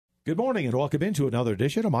Good morning and welcome into another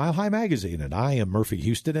edition of Mile High Magazine. And I am Murphy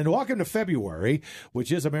Houston. And welcome to February,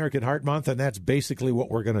 which is American Heart Month. And that's basically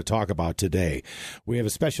what we're going to talk about today. We have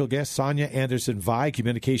a special guest, Sonia Anderson-Vai,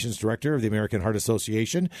 Communications Director of the American Heart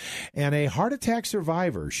Association, and a heart attack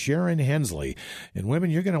survivor, Sharon Hensley. And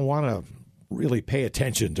women, you're going to want to really pay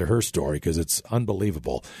attention to her story because it's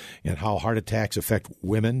unbelievable and how heart attacks affect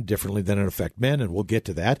women differently than it affect men, and we'll get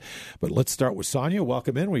to that. But let's start with Sonia.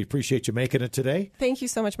 Welcome in. We appreciate you making it today. Thank you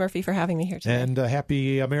so much, Murphy, for having me here today. And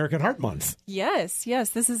happy American Heart Month. Yes.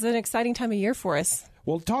 This is an exciting time of year for us.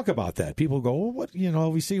 Well, talk about that. People go, well, what,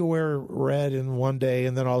 we see you wear red in one day,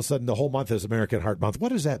 and then all of a sudden the whole month is American Heart Month. What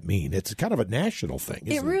does that mean? It's kind of a national thing,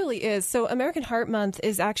 isn't it? It really is. So American Heart Month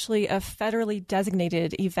is actually a federally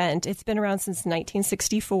designated event. It's been around since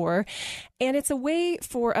 1964, and it's a way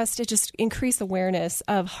for us to just increase awareness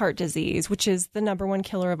of heart disease, which is the number one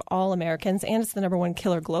killer of all Americans, and it's the number one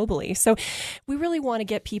killer globally. So we really want to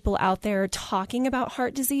get people out there talking about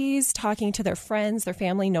heart disease, talking to their friends, their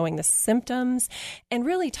family, knowing the symptoms, and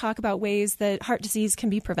really talk about ways that heart disease can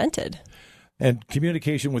be prevented. And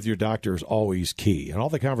communication with your doctor is always key. And all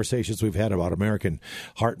the conversations we've had about American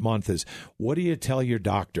Heart Month is, what do you tell your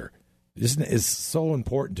doctor? It's so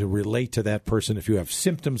important to relate to that person if you have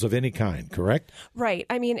symptoms of any kind, correct? Right.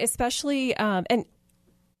 I mean, especially, and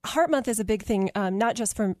Heart Month is a big thing, not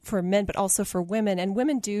just for men, but also for women. And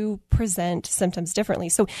women do present symptoms differently.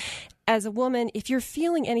 So as a woman, if you're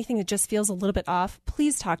feeling anything that just feels a little bit off,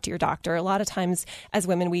 please talk to your doctor. A lot of times as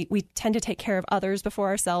women, we tend to take care of others before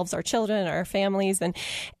ourselves, our children, our families.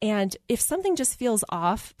 And if something just feels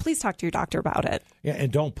off, please talk to your doctor about it. Yeah,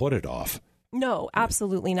 and don't put it off. No,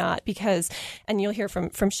 absolutely not. Because, and you'll hear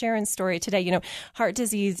from Sharon's story today, heart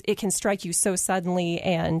disease, it can strike you so suddenly.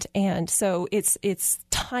 And so it's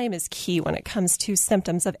time is key when it comes to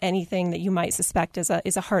symptoms of anything that you might suspect is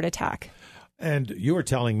a heart attack. And you were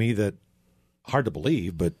telling me that, hard to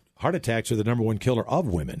believe, but heart attacks are the number one killer of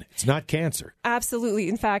women. It's not cancer. Absolutely.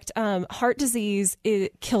 In fact, heart disease,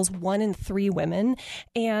 it kills 1 in 3 women,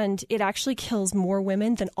 and it actually kills more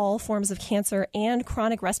women than all forms of cancer and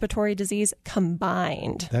chronic respiratory disease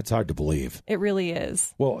combined. That's hard to believe. It really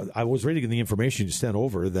is. Well, I was reading in the information you sent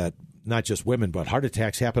over that not just women, but heart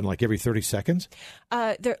attacks happen like every 30 seconds?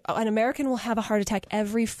 An American will have a heart attack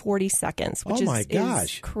every 40 seconds, which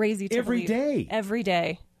is crazy to believe. Every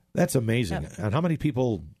day. That's amazing. Yep. And how many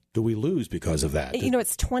people do we lose because of that?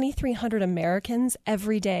 It's 2,300 Americans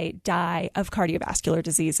every day die of cardiovascular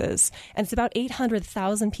diseases. And it's about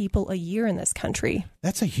 800,000 people a year in this country.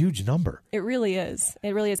 That's a huge number. It really is.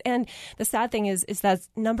 It really is. And the sad thing is that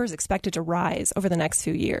number is expected to rise over the next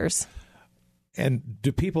few years. And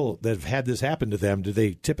do people that have had this happen to them, do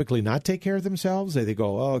they typically not take care of themselves? They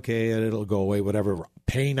go, oh, okay, it'll go away, whatever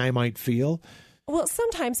pain I might feel? Well,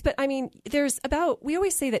 sometimes, but I mean, we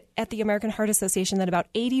always say that at the American Heart Association that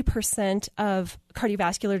about 80% of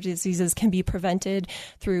cardiovascular diseases can be prevented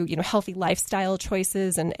through, healthy lifestyle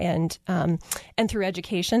choices and through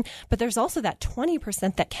education. But there's also that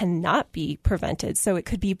 20% that cannot be prevented. So it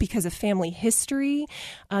could be because of family history,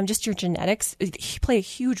 just your genetics play a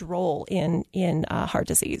huge role in heart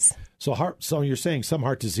disease. So you're saying some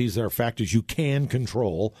heart disease are factors you can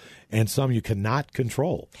control and some you cannot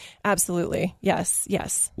control. Absolutely.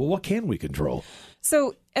 Yes. Well, what can we control?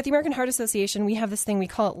 So at the American Heart Association, we have this thing we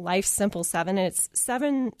call it Life Simple 7, and it's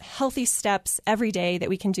 7 healthy steps every day that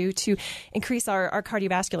we can do to increase our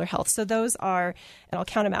cardiovascular health. So those are, and I'll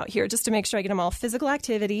count them out here just to make sure I get them all: physical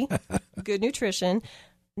activity, good nutrition,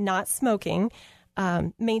 not smoking,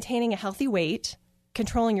 maintaining a healthy weight,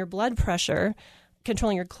 controlling your blood pressure,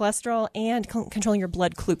 controlling your cholesterol, and controlling your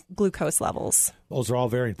blood glucose levels. Those are all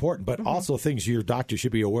very important, but also things your doctor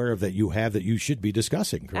should be aware of that you should be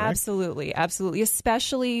discussing, correct? Absolutely,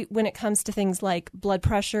 especially when it comes to things like blood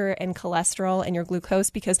pressure and cholesterol and your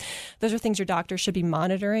glucose, because those are things your doctor should be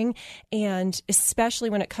monitoring. And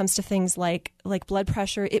especially when it comes to things like blood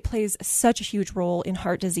pressure, it plays such a huge role in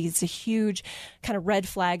heart disease. It's a huge kind of red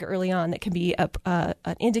flag early on that can be an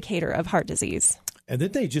indicator of heart disease. And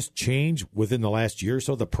did they just change within the last year or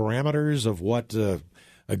so the parameters of what a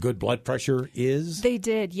good blood pressure is? They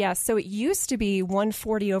did, yes. So it used to be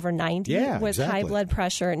 140/90 was high blood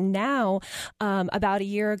pressure. Now, about a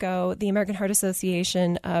year ago, the American Heart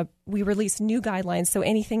Association, we released new guidelines. So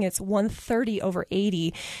anything that's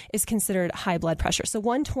 130/80 is considered high blood pressure. So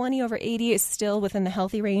 120/80 is still within the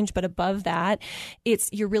healthy range, but above that,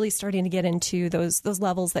 you're really starting to get into those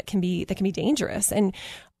levels that can be dangerous. And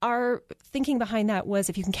our thinking behind that was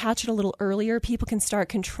if you can catch it a little earlier, people can start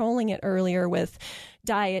controlling it earlier with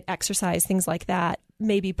diet, exercise, things like that.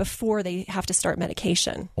 maybe before they have to start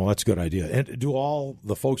medication. Well, that's a good idea. And do all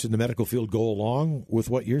the folks in the medical field go along with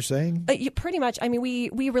what you're saying? Pretty much. I mean,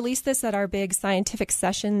 we released this at our big Scientific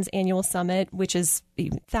Sessions annual summit, which is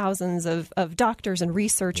thousands of doctors and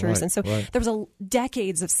researchers. Right, and so there was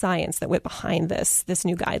decades of science that went behind this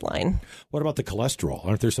new guideline. What about the cholesterol?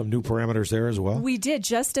 Aren't there some new parameters there as well? We did.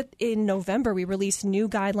 Just in November, we released new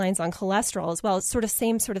guidelines on cholesterol as well. It's sort of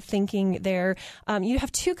same sort of thinking there. You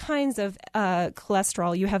have two kinds of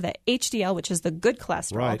cholesterol. You have the HDL, which is the good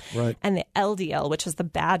cholesterol, right. and the LDL, which is the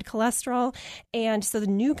bad cholesterol. And so the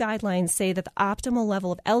new guidelines say that the optimal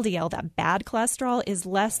level of LDL, that bad cholesterol, is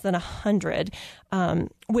less than 100,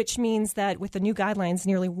 which means that with the new guidelines,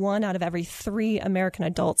 nearly 1 out of every 3 American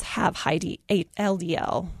adults have high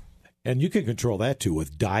LDL. And you can control that, too,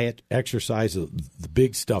 with diet, exercise, the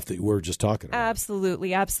big stuff that we were just talking about.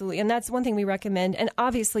 Absolutely, absolutely. And that's one thing we recommend. And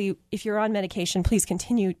obviously, if you're on medication, please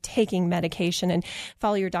continue taking medication and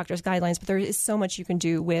follow your doctor's guidelines. But there is so much you can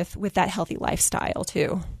do with that healthy lifestyle,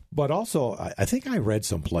 too. But also, I think I read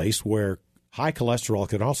someplace where high cholesterol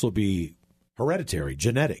can also be hereditary,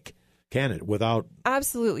 genetic. Can it without?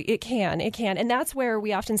 Absolutely, it can. And that's where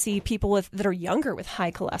we often see people that are younger with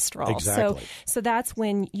high cholesterol. Exactly. So that's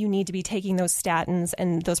when you need to be taking those statins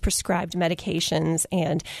and those prescribed medications.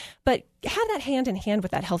 But have that hand in hand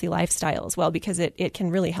with that healthy lifestyle as well, because it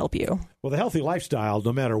can really help you. Well, the healthy lifestyle,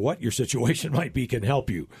 no matter what your situation might be, can help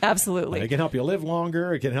you. Absolutely. It can help you live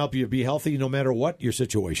longer. It can help you be healthy no matter what your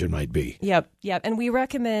situation might be. Yep. And we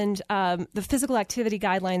recommend the physical activity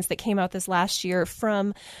guidelines that came out this last year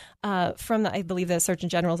from I believe, the Surgeon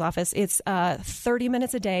General's office. It's 30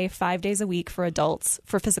 minutes a day, 5 days a week for adults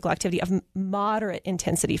for physical activity of moderate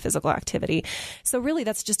intensity physical activity. So really,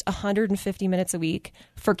 that's just 150 minutes a week.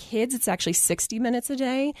 For kids, it's actually 60 minutes a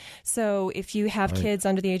day. So if you have kids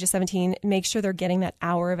under the age of 17, make sure they're getting that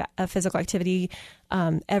hour of physical activity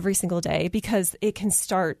every single day, because it can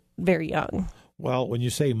start very young. Well, when you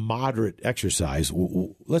say moderate exercise,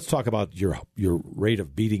 let's talk about your rate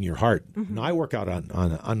of beating your heart. Mm-hmm. Now, I work out on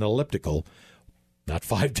an elliptical, not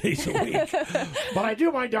 5 days a week, but I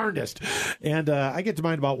do my darndest. And I get to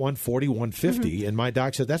mine about 140, 150, mm-hmm. and my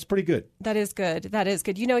doc said that's pretty good. That is good.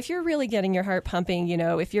 If you're really getting your heart pumping,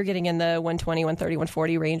 if you're getting in the 120, 130,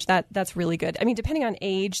 140 range, that's really good. I mean, depending on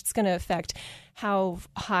age, it's going to affect how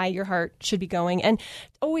high your heart should be going. And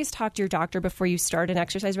always talk to your doctor before you start an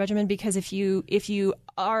exercise regimen, because if you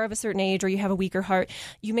are of a certain age or you have a weaker heart,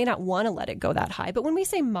 you may not want to let it go that high. But when we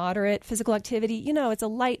say moderate physical activity, it's a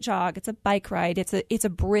light jog, it's a bike ride, it's a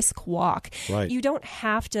brisk walk. Right. You don't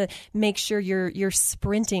have to make sure you're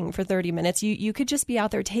sprinting for 30 minutes. You could just be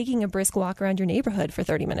out there taking a brisk walk around your neighborhood for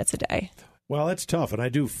 30 minutes a day. Well, it's tough, and I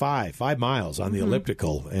do 5 miles on the mm-hmm.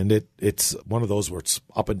 elliptical, and it's one of those where it's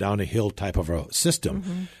up and down a hill type of a system.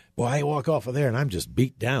 Mm-hmm. Boy, I walk off of there, and I'm just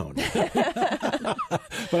beat down.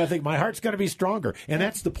 But I think my heart's going to be stronger, and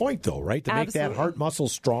that's the point, though, right? To Absolutely. Make that heart muscle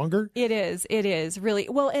stronger. It is really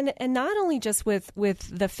well, and not only just with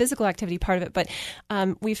the physical activity part of it, but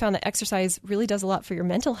we found that exercise really does a lot for your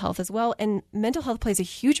mental health as well. And mental health plays a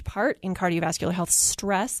huge part in cardiovascular health.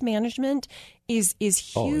 Stress management is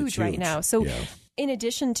huge right now. So. Yeah. In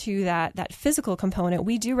addition to that physical component,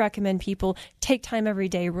 we do recommend people take time every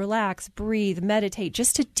day, relax, breathe, meditate,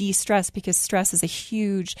 just to de-stress, because stress is a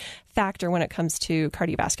huge factor when it comes to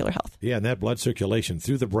cardiovascular health. Yeah, and that blood circulation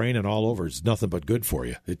through the brain and all over is nothing but good for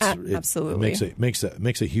you. Absolutely. It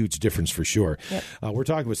makes a huge difference for sure. Yep. We're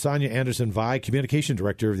talking with Sonia Anderson-Vai, Communication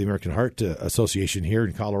Director of the American Heart Association here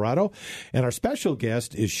in Colorado. And our special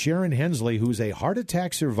guest is Sharon Hensley, who's a heart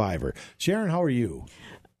attack survivor. Sharon, how are you?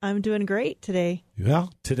 I'm doing great today.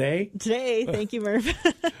 Well, today? Today. Thank you, Murph.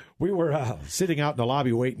 We were sitting out in the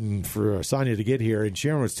lobby waiting for Sonia to get here, and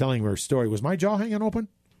Sharon was telling her story. Was my jaw hanging open?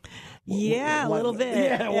 Yeah, a little bit.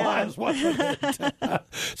 Yeah, it was, wasn't it?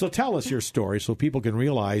 So tell us your story so people can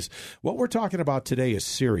realize what we're talking about today is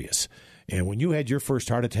serious. And when you had your first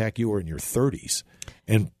heart attack, you were in your 30s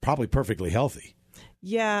and probably perfectly healthy.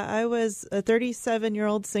 Yeah, I was a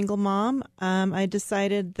 37-year-old single mom. I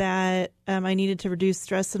decided that I needed to reduce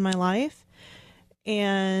stress in my life,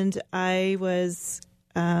 and I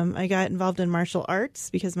got involved in martial arts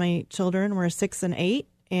because my children were 6 and 8,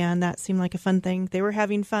 and that seemed like a fun thing. They were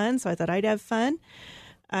having fun, so I thought I'd have fun.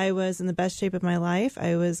 I was in the best shape of my life.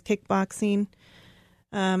 I was kickboxing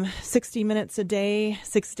 60 minutes a day,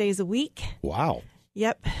 6 days a week. Wow.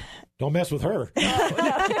 Yep. Don't mess with her.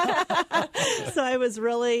 So I was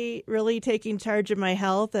really, really taking charge of my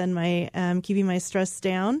health and my keeping my stress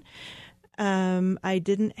down. I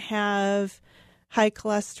didn't have high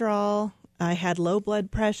cholesterol. I had low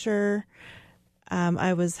blood pressure.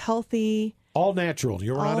 I was healthy. All natural.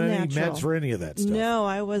 You were on any meds for any of that stuff? No,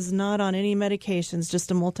 I was not on any medications,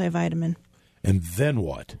 just a multivitamin. And then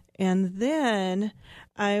what? And then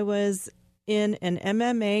I was in an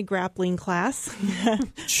MMA grappling class.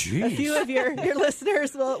 Jeez. A few of your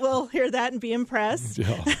listeners will hear that and be impressed.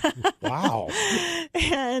 Wow.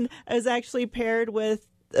 And I was actually paired with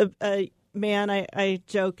a man, I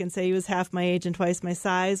joke and say he was half my age and twice my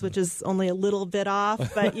size, which is only a little bit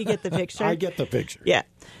off, but you get the picture. I get the picture. Yeah.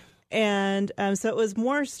 And so it was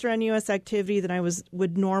more strenuous activity than I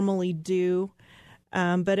would normally do.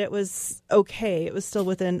 But it was okay. It was still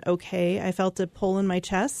within okay. I felt a pull in my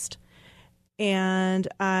chest, and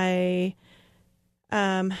I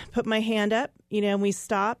put my hand up, and we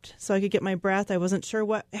stopped so I could get my breath. I wasn't sure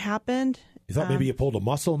what happened. You thought maybe you pulled a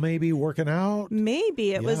muscle, maybe working out?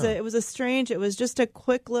 Maybe. It was it was just a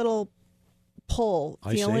quick little pull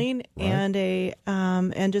feeling, right.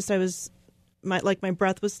 My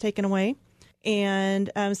breath was taken away.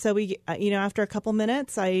 And so we, after a couple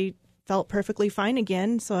minutes, I felt perfectly fine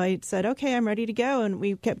again. So I said, okay, I'm ready to go. And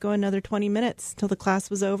we kept going another 20 minutes till the class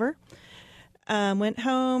was over. Went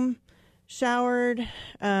home, showered,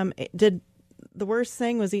 did the worst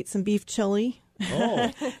thing was eat some beef chili.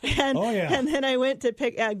 Oh. And then I went to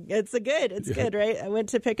pick, it's good, right? I went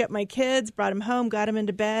to pick up my kids, brought them home, got them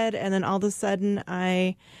into bed. And then all of a sudden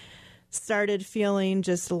I started feeling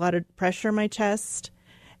just a lot of pressure in my chest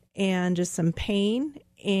and just some pain.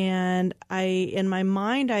 And in my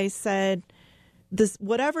mind, I said,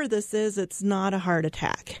 whatever this is, it's not a heart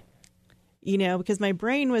attack, because my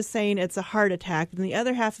brain was saying it's a heart attack. And the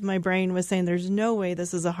other half of my brain was saying, there's no way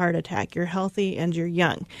this is a heart attack. You're healthy and you're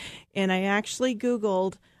young. And I actually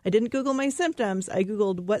Googled, I didn't Google my symptoms. I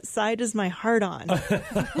Googled, what side is my heart on?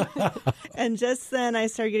 And just then I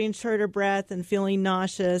started getting shorter breath and feeling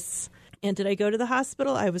nauseous. And did I go to the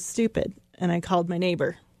hospital? I was stupid. And I called my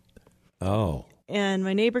neighbor. Oh. And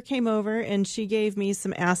my neighbor came over and she gave me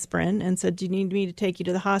some aspirin and said, do you need me to take you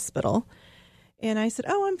to the hospital? And I said,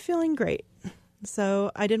 oh, I'm feeling great.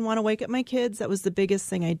 So I didn't want to wake up my kids. That was the biggest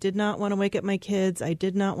thing. I did not want to wake up my kids. I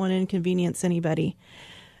did not want to inconvenience anybody.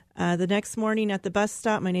 The next morning at the bus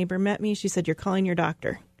stop, my neighbor met me. She said, you're calling your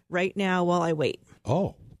doctor right now while I wait.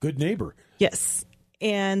 Oh, good neighbor. Yes.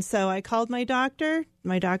 And so I called my doctor.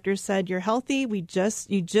 My doctor said, you're healthy.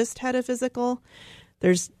 You just had a physical.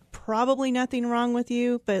 There's probably nothing wrong with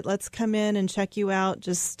you, but let's come in and check you out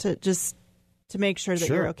just to make sure that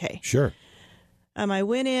you're okay. Sure. I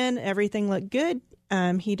went in, everything looked good.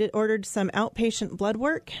 He ordered some outpatient blood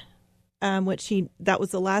work, that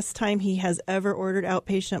was the last time he has ever ordered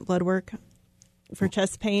outpatient blood work for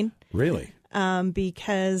chest pain. Really?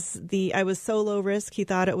 Because I was so low risk, he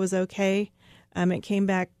thought it was okay. It came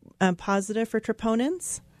back positive for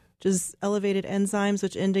troponins, which is elevated enzymes,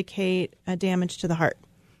 which indicate damage to the heart.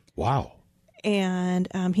 Wow. And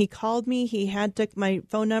he called me. My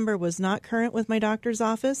phone number was not current with my doctor's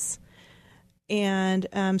office. And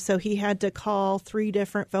so he had to call 3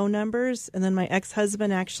 different phone numbers. And then my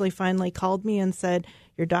ex-husband actually finally called me and said,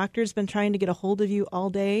 your doctor's been trying to get a hold of you all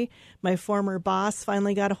day. My former boss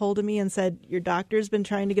finally got a hold of me and said, your doctor's been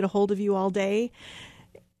trying to get a hold of you all day.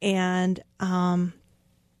 And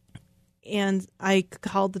I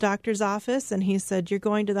called the doctor's office and he said, you're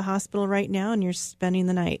going to the hospital right now and you're spending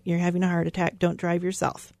the night. You're having a heart attack. Don't drive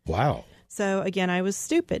yourself. Wow. So, again, I was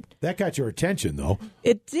stupid. That got your attention, though.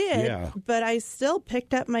 It did, but I still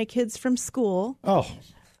picked up my kids from school. Oh.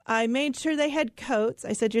 I made sure they had coats.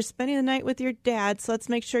 I said, you're spending the night with your dad, so let's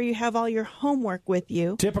make sure you have all your homework with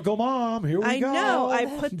you. Typical mom. Here we go. I know. I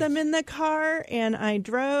put them in the car, and I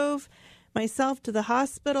drove myself to the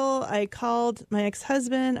hospital. I called my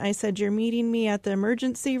ex-husband. I said, you're meeting me at the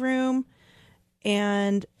emergency room.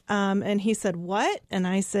 And he said, what? And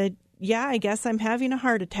I said, yeah, I guess I'm having a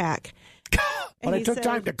heart attack. But I took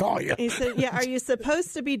time to call you. He said, yeah, are you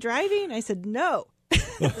supposed to be driving? I said, no.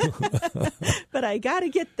 But I got to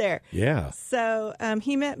get there. Yeah. So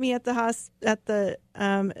he met me at the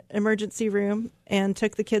emergency room and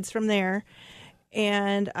took the kids from there.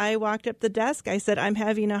 And I walked up the desk. I said, I'm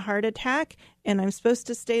having a heart attack and I'm supposed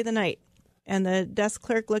to stay the night. And the desk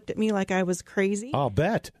clerk looked at me like I was crazy. I'll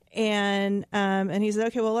bet. And he said,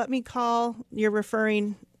 okay, well, let me call your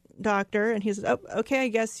referring doctor. And he said, oh, okay, I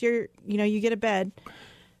guess you get a bed.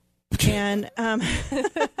 And and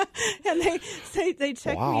they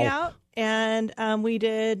checked me out, and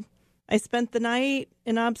I spent the night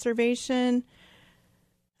in observation.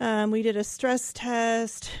 We did a stress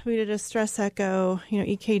test. We did a stress echo,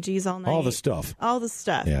 EKGs all night. All the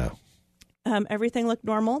stuff. Yeah. Everything looked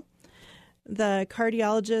normal. The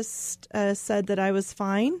cardiologist said that I was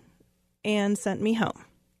fine and sent me home.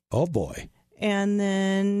 Oh, boy. And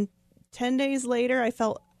then 10 days later, I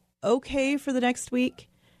felt okay for the next week.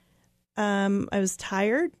 I was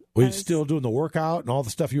tired. Were you still doing the workout and all the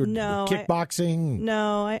stuff you were kickboxing?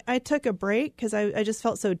 I took a break because I just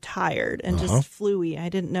felt so tired and just fluey. I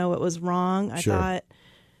didn't know what was wrong. I thought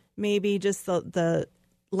maybe just the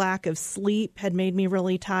lack of sleep had made me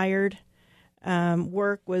really tired.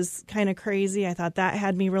 Work was kind of crazy. I thought that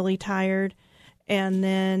had me really tired. And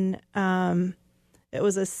then it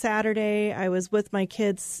was a Saturday. I was with my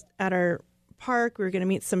kids at our park. We were going to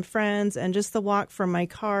meet some friends, and just the walk from my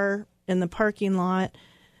car in the parking lot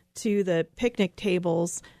to the picnic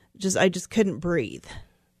tables, I just couldn't breathe.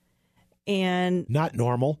 And not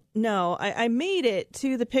normal. No, I made it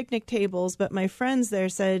to the picnic tables, but my friends there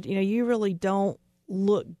said, you really don't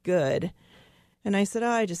look good. And I said,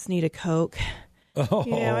 I just need a Coke.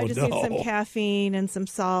 I just need some caffeine and some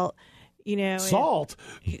salt. Salt?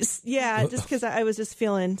 Yeah, just because I was just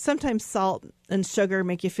feeling, sometimes salt and sugar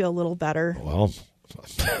make you feel a little better. Well,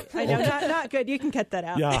 I know, not good. You can cut that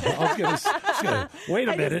out. Yeah, I was gonna wait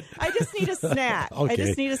a minute. I just need a snack. Okay. I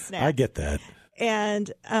just need a snack. I get that.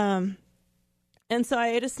 And so I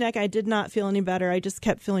ate a snack. I did not feel any better. I just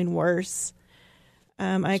kept feeling worse.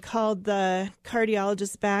 I called the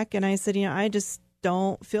cardiologist back and I said, I just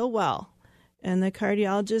don't feel well. And the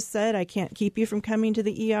cardiologist said, I can't keep you from coming to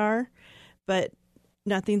the ER, but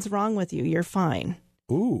nothing's wrong with you. You're fine.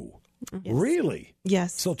 Ooh, yes. Really?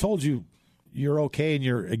 Yes. So told you you're okay and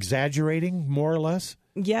you're exaggerating more or less?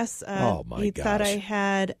 Yes. Oh, my gosh. He thought I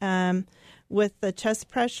had, with the chest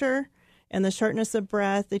pressure and the shortness of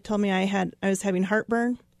breath, they told me I was having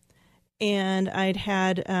heartburn, and I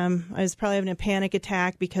was probably having a panic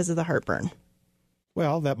attack because of the heartburn.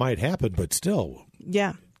 Well, that might happen, but still.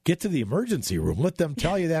 Yeah. Get to the emergency room. Let them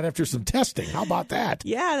tell you that after some testing. How about that?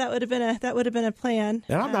 Yeah, that would have been a plan.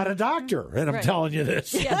 And I'm not a doctor, and I'm telling you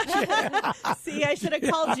this. Yeah. See, I should have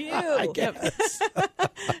called you. I guess.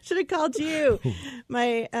 Should have called you.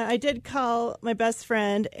 I did call my best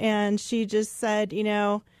friend, and she just said,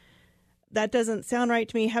 that doesn't sound right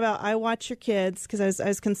to me. How about I watch your kids? Because I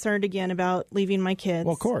was concerned again about leaving my kids.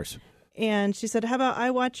 Well, of course. And she said, how about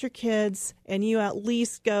I watch your kids and you at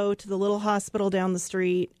least go to the little hospital down the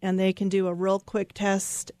street and they can do a real quick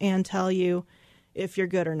test and tell you if you're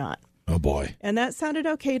good or not. Oh, boy. And that sounded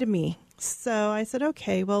okay to me. So I said,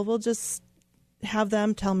 okay, well, we'll just have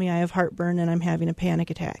them tell me I have heartburn and I'm having a panic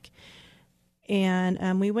attack.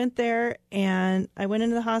 And we went there and I went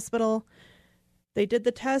into the hospital. They did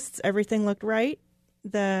the tests. Everything looked right.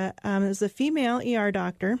 It was a female ER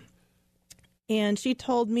doctor. And she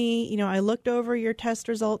told me, I looked over your test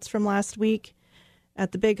results from last week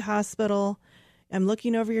at the big hospital. I'm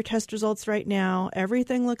looking over your test results right now.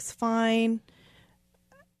 Everything looks fine.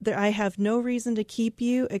 I have no reason to keep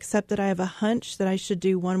you except that I have a hunch that I should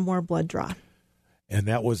do one more blood draw. And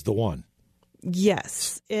that was the one?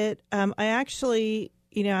 Yes. I actually,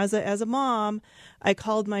 as a mom, I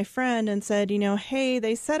called my friend and said, hey,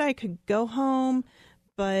 they said I could go home,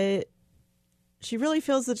 but she really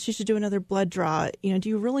feels that she should do another blood draw. Do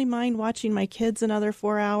you really mind watching my kids another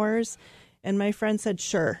 4 hours? And my friend said,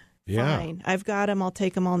 sure, fine. I've got them. I'll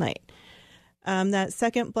take them all night. That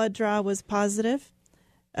second blood draw was positive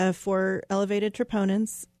for elevated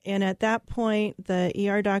troponins. And at that point, the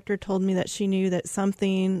ER doctor told me that she knew that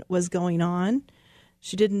something was going on.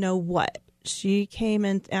 She didn't know what. She came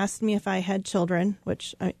and asked me if I had children,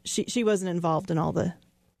 which she wasn't involved in all the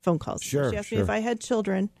phone calls. Sure, she asked me if I had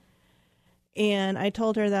children. And I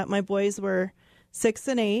told her that my boys were 6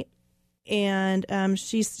 and 8, and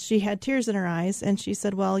she had tears in her eyes, and she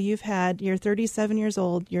said, well, you're 37 years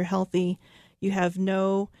old, you're healthy, you have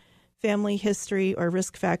no family history or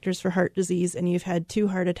risk factors for heart disease, and you've had 2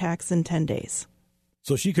 heart attacks in 10 days.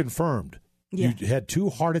 So she confirmed you had 2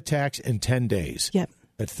 heart attacks in 10 days. Yep.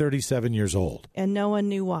 At 37 years old. And no one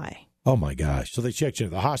knew why. Oh, my gosh. So they checked you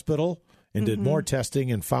at the hospital and did more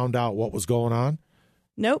testing and found out what was going on?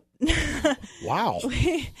 Nope. Wow.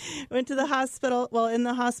 We went to the hospital. Well, in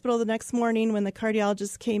the hospital the next morning when the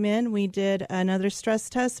cardiologist came in, we did another stress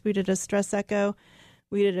test. We did a stress echo.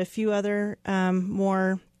 We did a few other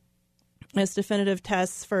more definitive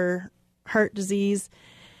tests for heart disease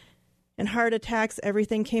and heart attacks.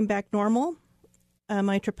 Everything came back normal.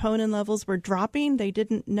 My troponin levels were dropping. They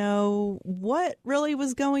didn't know what really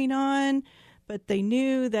was going on, but they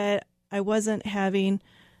knew that I wasn't having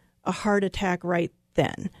a heart attack right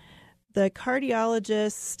then. The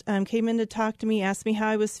cardiologist came in to talk to me, asked me how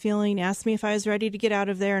I was feeling, asked me if I was ready to get out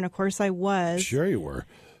of there, and of course I was. Sure you were.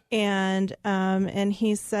 And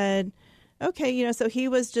he said, okay, so he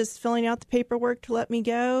was just filling out the paperwork to let me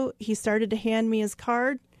go. He started to hand me his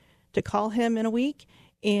card to call him in a week.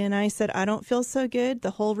 And I said, I don't feel so good.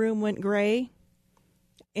 The whole room went gray.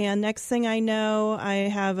 And next thing I know, I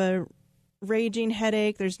have a raging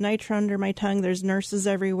headache. There's nitro under my tongue. There's nurses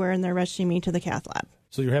everywhere, and they're rushing me to the cath lab.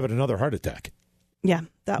 So you're having another heart attack? Yeah,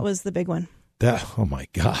 that was the big one. Oh my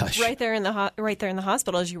gosh! Right there in the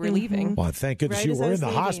hospital as you were leaving. Well, thank goodness you were in the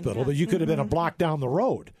hospital, but you could have been a block down the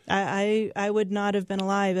road. I would not have been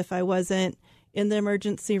alive if I wasn't in the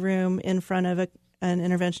emergency room in front of an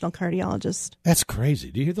interventional cardiologist. That's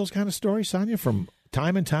crazy. Do you hear those kind of stories, Sonia, from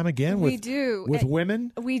time and time again? We do. With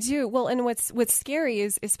women? We do. Well, and what's scary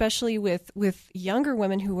is, especially with younger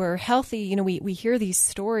women who are healthy, we hear these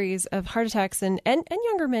stories of heart attacks and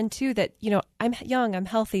younger men too that, I'm young, I'm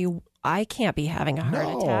healthy, I can't be having a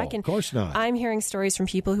heart attack. And of course not. I'm hearing stories from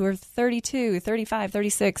people who are 32, 35,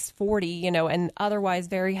 36, 40, and otherwise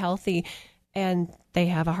very healthy, and they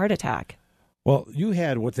have a heart attack. Well, you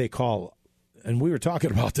had what they call, and we were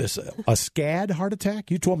talking about this, a SCAD heart attack?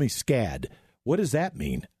 You told me SCAD. What does that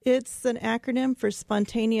mean? It's an acronym for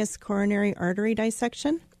spontaneous coronary artery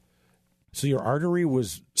dissection. So your artery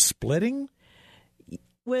was splitting?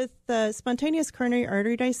 With spontaneous coronary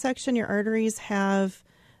artery dissection, your arteries have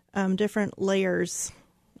different layers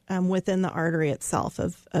within the artery itself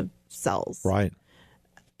of cells. Right.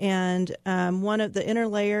 And one of the inner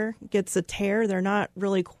layer gets a tear. They're not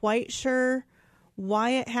really quite sure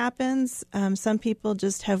why it happens. Some people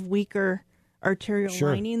just have weaker arterial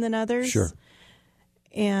lining than others. Sure.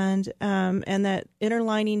 And that inner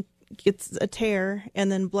lining gets a tear,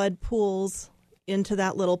 and then blood pools into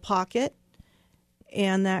that little pocket,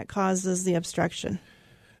 and that causes the obstruction.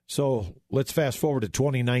 So let's fast forward to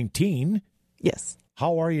 2019. Yes.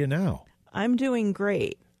 How are you now? I'm doing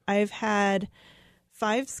great. I've had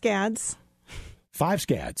 5 SCADs. 5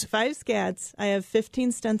 SCADs? 5 SCADs. I have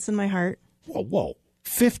 15 stents in my heart. Whoa.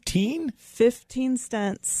 15? 15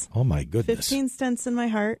 stents. Oh, my goodness. 15 stents in my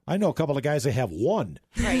heart. I know a couple of guys that have 1.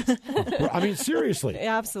 Right. I mean, seriously.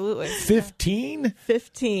 Yeah, absolutely. 15?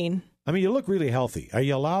 15. I mean, you look really healthy. Are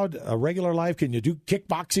you allowed a regular life? Can you do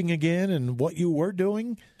kickboxing again and what you were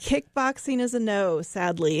doing? Kickboxing is a no,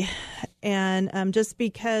 sadly. And just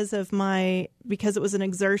because it was an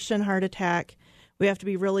exertion heart attack, we have to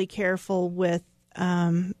be really careful with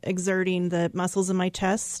exerting the muscles in my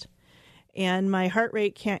chest. And my heart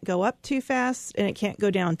rate can't go up too fast, and it can't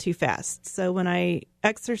go down too fast. So when I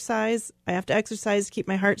exercise, I have to exercise to keep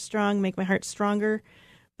my heart strong, make my heart stronger.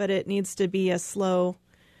 But it needs to be a slow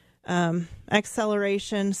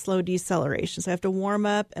acceleration, slow deceleration. So I have to warm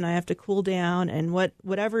up and I have to cool down, and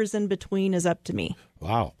whatever's in between is up to me.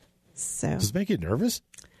 Wow. So does this make you nervous?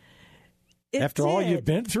 After did. all you've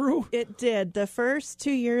been through? It did. The first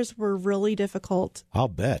 2 years were really difficult. I'll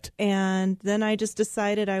bet. And then I just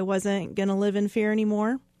decided I wasn't going to live in fear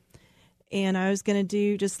anymore. And I was going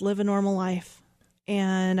to just live a normal life.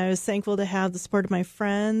 And I was thankful to have the support of my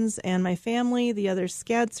friends and my family, the other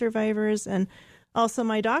SCAD survivors, and also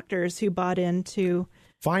my doctors who bought into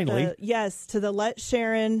finally to the let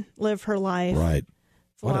Sharon live her life. Right.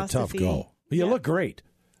 Philosophy. What a tough go. You look great.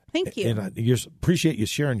 Thank you. And I appreciate you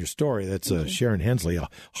sharing your story. That's Sharon Hensley, a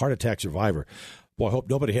heart attack survivor. Boy, I hope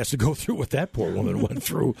nobody has to go through what that poor woman went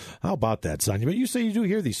through. How about that, Sonia? But you say you do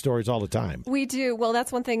hear these stories all the time. We do. Well,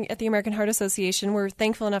 that's one thing at the American Heart Association. We're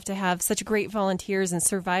thankful enough to have such great volunteers and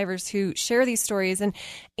survivors who share these stories. And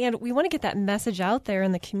we want to get that message out there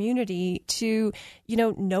in the community to,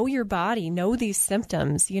 know your body, know these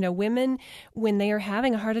symptoms. Women, when they are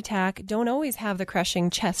having a heart attack, don't always have the crushing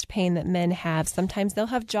chest pain that men have. Sometimes they'll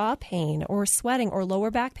have jaw pain or sweating or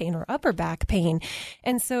lower back pain or upper back pain.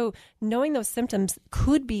 And so knowing those symptoms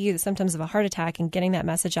could be the symptoms of a heart attack, and getting that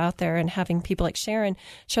message out there and having people like Sharon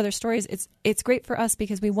share their stories, it's great for us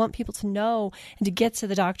because we want people to know and to get to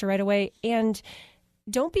the doctor right away. And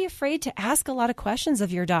don't be afraid to ask a lot of questions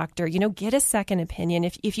of your doctor. Get a second opinion.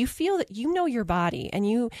 If you feel that you know your body and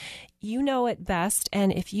you know it best,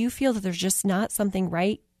 and if you feel that there's just not something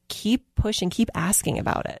right, keep pushing, keep asking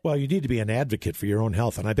about it. Well, you need to be an advocate for your own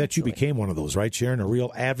health. And I bet you became one of those, right, Sharon? A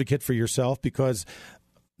real advocate for yourself, because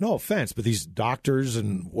no offense, but these doctors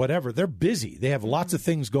and whatever, they're busy. They have lots of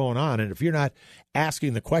things going on. And if you're not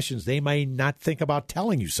asking the questions, they may not think about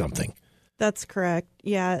telling you something. That's correct.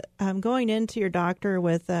 Yeah. Going into your doctor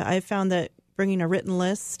with, I found that bringing a written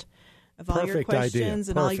list of all your questions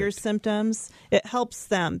and all your symptoms, it helps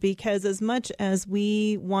them, because as much as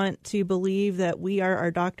we want to believe that we are our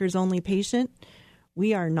doctor's only patient,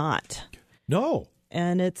 we are not. No.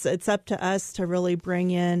 And it's up to us to really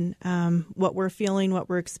bring in what we're feeling, what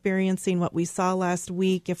we're experiencing, what we saw last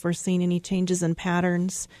week, if we're seeing any changes in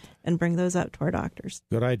patterns. and bring those up to our doctors.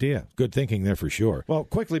 Good idea. Good thinking there for sure. Well,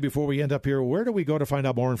 quickly before we end up here, where do we go to find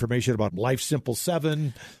out more information about Life Simple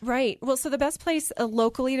 7? Right. Well, so the best place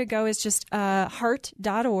locally to go is just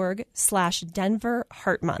heart.org/Denver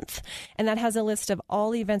Heart Month. And that has a list of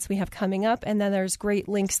all the events we have coming up. And then there's great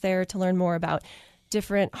links there to learn more about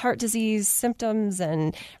different heart disease symptoms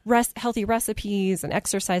and healthy recipes and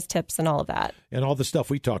exercise tips and all of that. And all the stuff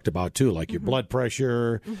we talked about, too, like your blood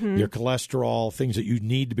pressure, your cholesterol, things that you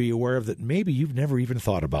need to be aware of that maybe you've never even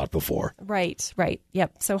thought about before. Right.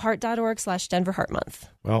 Yep. So heart.org/Denver Heart Month.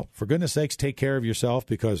 Well, for goodness sakes, take care of yourself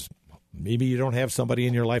because maybe you don't have somebody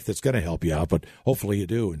in your life that's going to help you out, but hopefully you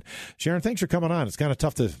do. And Sharon, thanks for coming on. It's kind of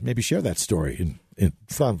tough to maybe share that story in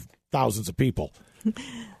front of thousands of people.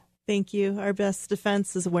 Thank you. Our best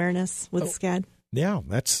defense is awareness with SCAD. Yeah,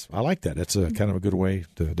 I like that. That's a kind of a good way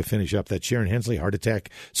to finish up. That Sharon Hensley, heart attack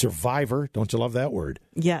survivor. Don't you love that word?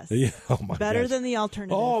 Yes. Yeah. Oh my Better gosh. than the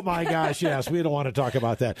alternative. Oh my gosh, yes. We don't want to talk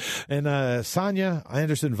about that. And Sonia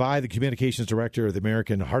Anderson-Vai, the communications director of the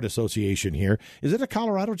American Heart Association here. Is it a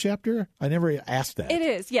Colorado chapter? I never asked that. It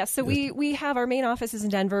is, yes. So we have our main office is in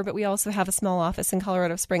Denver, but we also have a small office in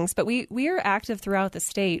Colorado Springs. But we are active throughout the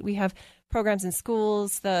state. We have programs in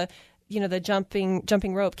schools, the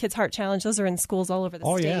jumping rope, Kids Heart Challenge. Those are in schools all over the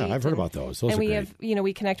state. Oh, yeah. I've heard about those. And we have,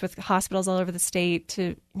 we connect with hospitals all over the state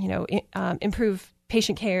to, improve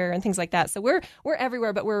patient care and things like that. So we're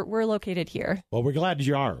everywhere, but we're located here. Well, we're glad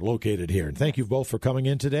you are located here. And thank you both for coming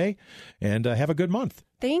in today. And have a good month.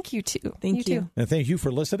 Thank you, too. Thank you. And thank you for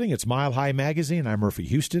listening. It's Mile High Magazine. I'm Murphy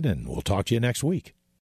Houston, and we'll talk to you next week.